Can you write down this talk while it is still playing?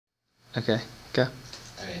Okay, go.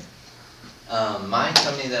 Alright. My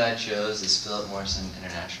company that I chose is Phillip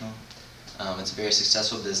International. It's a very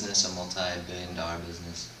successful business, a multi-billion-dollar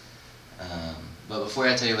business. But before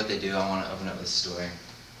I tell you what they do, I want to open up with a story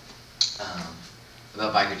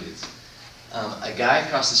about biker dudes. A guy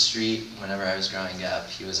across the street, whenever I was growing up,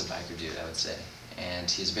 he was a biker dude, I would say.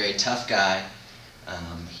 And he's a very tough guy.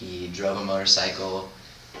 He drove a motorcycle.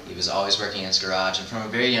 He was always working in his garage. And from a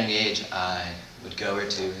very young age, I would go over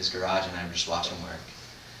to his garage and I would just watch him work.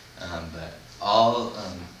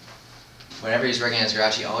 Whenever he's working in his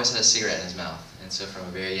garage, he always had a cigarette in his mouth. And so from a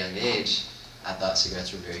very young age, I thought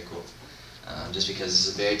cigarettes were very cool. Just because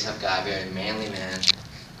he's a very tough guy, very manly man.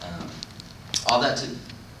 All that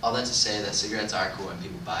to say that cigarettes are cool and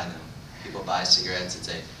people buy them. People buy cigarettes. It's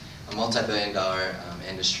a multi-billion-dollar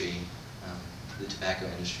industry, the tobacco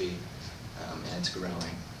industry, and it's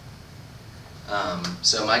growing.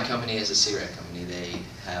 So my company is a cigarette company. They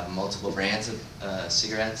have multiple brands of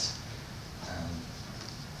cigarettes.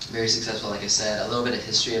 Very successful, like I said. A little bit of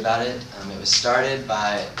history about it. It was started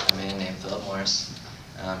by a man named Phillip Morris.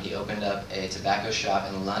 He opened up a tobacco shop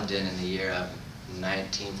in London in the year of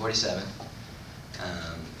 1947.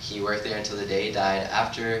 He worked there until the day he died.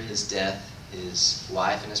 After his death, his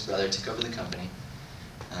wife and his brother took over the company,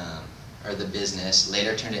 or the business,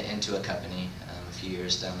 later turned it into a company a few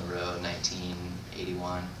years down the road,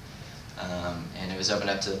 1981. And it was opened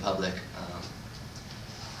up to the public.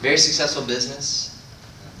 Very successful business.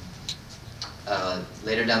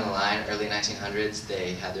 Later down the line, early 1900s,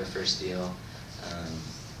 they had their first deal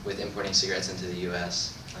with importing cigarettes into the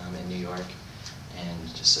U.S. In New York,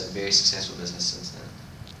 and just a very successful business since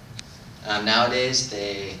then. Nowadays,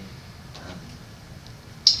 they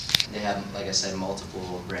have, like I said,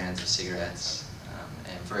 multiple brands of cigarettes.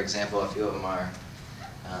 And for example, a few of them are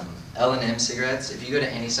L&M cigarettes. If you go to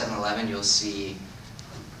any 7-Eleven, you'll see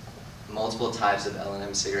multiple types of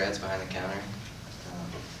L&M cigarettes behind the counter.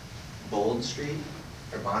 Bond Street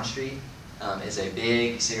is a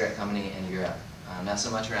big cigarette company in Europe. Not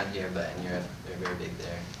so much around here, but in Europe they're very big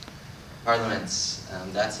there. Parliaments,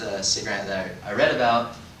 that's a cigarette that I read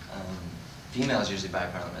about. Females usually buy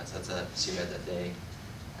Parliaments. That's a cigarette that they,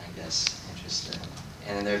 I guess, interested in.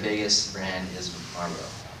 And then their biggest brand is Marlboro.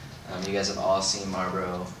 You guys have all seen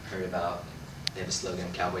Marlboro, heard about. They have a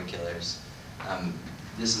slogan, Cowboy Killers.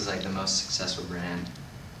 This is like the most successful brand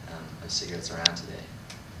of cigarettes around today.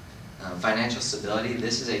 Financial stability,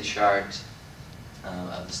 this is a chart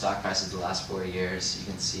of the stock prices the last 4 years. You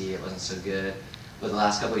can see it wasn't so good, but the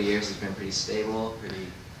last couple of years it's been pretty stable,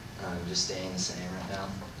 just staying the same right now.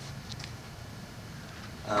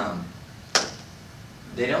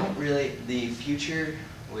 The future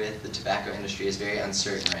with the tobacco industry is very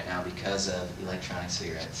uncertain right now because of electronic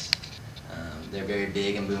cigarettes. They're very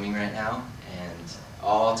big and booming right now, and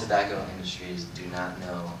all tobacco industries do not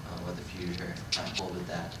know what the future holds with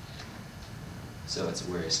that. So it's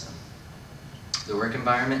worrisome. The work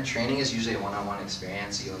environment, training is usually a one-on-one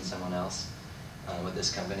experience, you and someone else with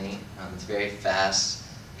this company. It's a very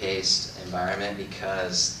fast-paced environment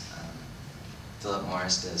because Phillip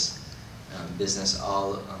Morris does business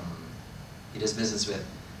he does business with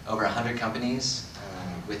over 100 companies.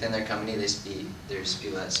 Within their company, there's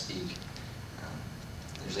people that speak,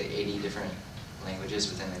 there's like 80 different languages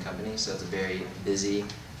within the company, so it's a very busy,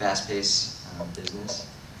 fast-paced business.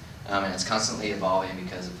 And it's constantly evolving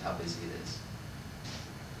because of how busy it is.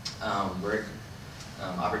 Work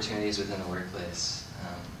opportunities within the workplace.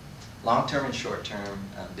 Long-term and short-term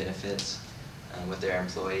benefits with their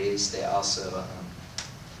employees. They also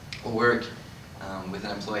work with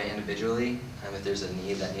an employee individually. If there's a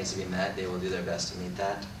need that needs to be met, they will do their best to meet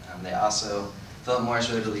that. Phillip Morris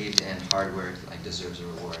really believed in hard work like deserves a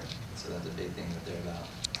reward. So that's a big thing that they're about.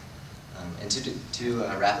 And to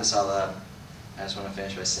wrap this all up, I just want to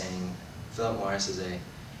finish by saying Phillip Morris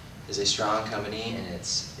is a strong company, and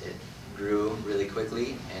it grew really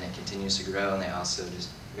quickly, and it continues to grow, and they also just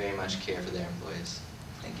very much care for their employees.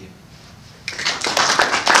 Thank you.